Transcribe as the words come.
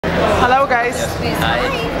Hello guys. Yes. Hi.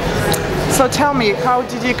 So tell me, how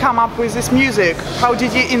did you come up with this music? How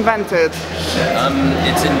did you invent it?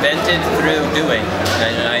 It's invented through doing.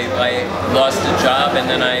 And I lost a job, and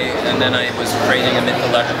then I was creating a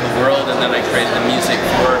mythological world, and then I created the music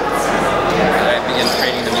for. I began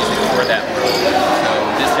creating the music for that world. So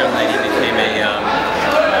this young lady became a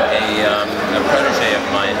protege of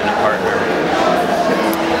mine and a partner.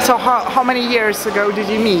 So how many years ago did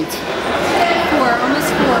you meet? Almost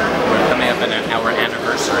 4. We're coming up on our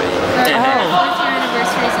anniversary. Our 4th year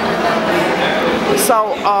anniversary is in November. So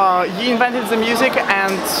you invented the music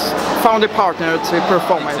and found a partner to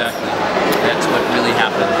perform it. Exactly. That's what really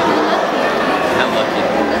happened. How lucky.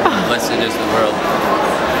 Blessed is the world.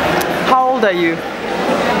 How old are you?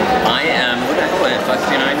 I am, what am I,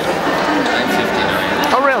 59? I'm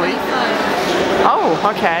 59. Oh really? Oh,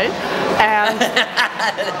 okay. And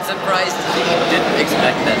surprised me. Didn't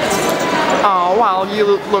expect that. oh well,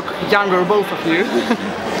 you look younger, both of you.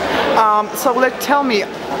 So tell me,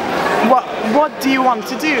 what do you want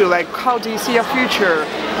to do? Like, how do you see your future?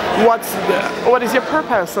 What is your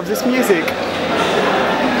purpose of this music?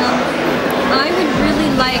 I would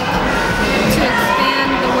really like to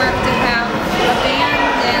expand the work to have a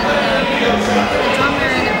band and a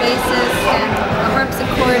drummer and a bassist and a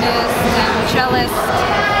harpsichordist and a cellist.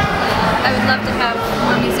 I would love to have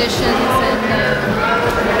more musicians and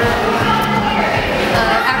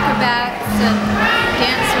acrobats and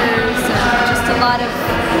dancers and just a lot of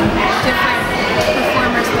different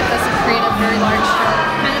performers with us and create a very large show.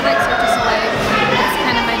 Kind of like Cirque du Soleil. That's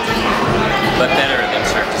kind of my dream. But better than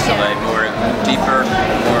Cirque du Soleil, more deeper,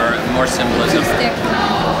 more symbolism.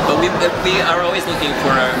 But we are always looking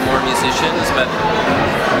for more musicians, but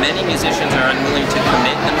many musicians are unwilling to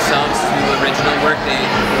commit themselves to original work. They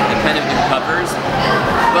kind of do covers.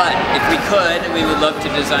 But if we could, we would love to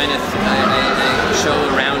design a show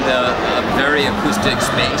around a very acoustic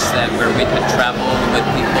space where we could travel with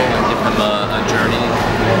people and give them a journey,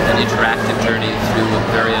 an interactive journey through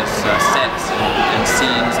various sets and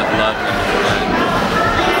scenes of love and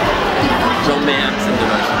romance and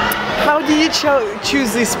devotion. How did you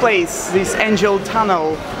choose this place, this Angel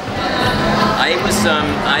Tunnel?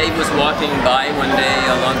 I was walking by one day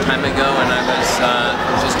a long time ago, and I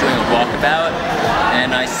was just doing a walkabout,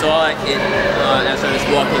 and I saw it as I was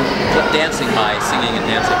walking, dancing by, singing and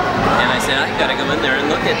dancing, and I said, I gotta go in there and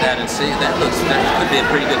look at that and see, that could be a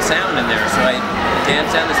pretty good sound in there. So I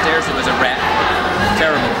danced down the stairs. It was a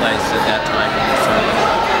terrible place at that time. So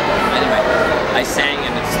anyway, I sang,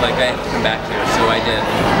 and it's like I have to come back here, so I did,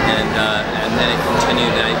 and then it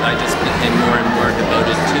continued. I just became more and more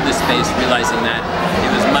devoted to the space, realizing that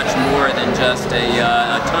it was much more than just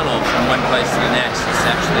a tunnel from one place to the next. It's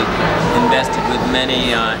actually invested with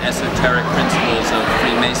many esoteric principles of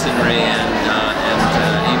Freemasonry and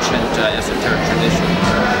ancient esoteric traditions.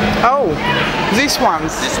 Oh, these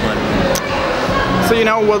ones? This one. So you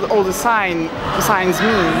know what all the signs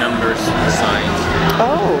mean? Numbers, signs.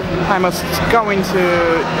 Oh, I must go into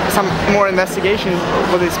some more investigation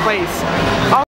for this place.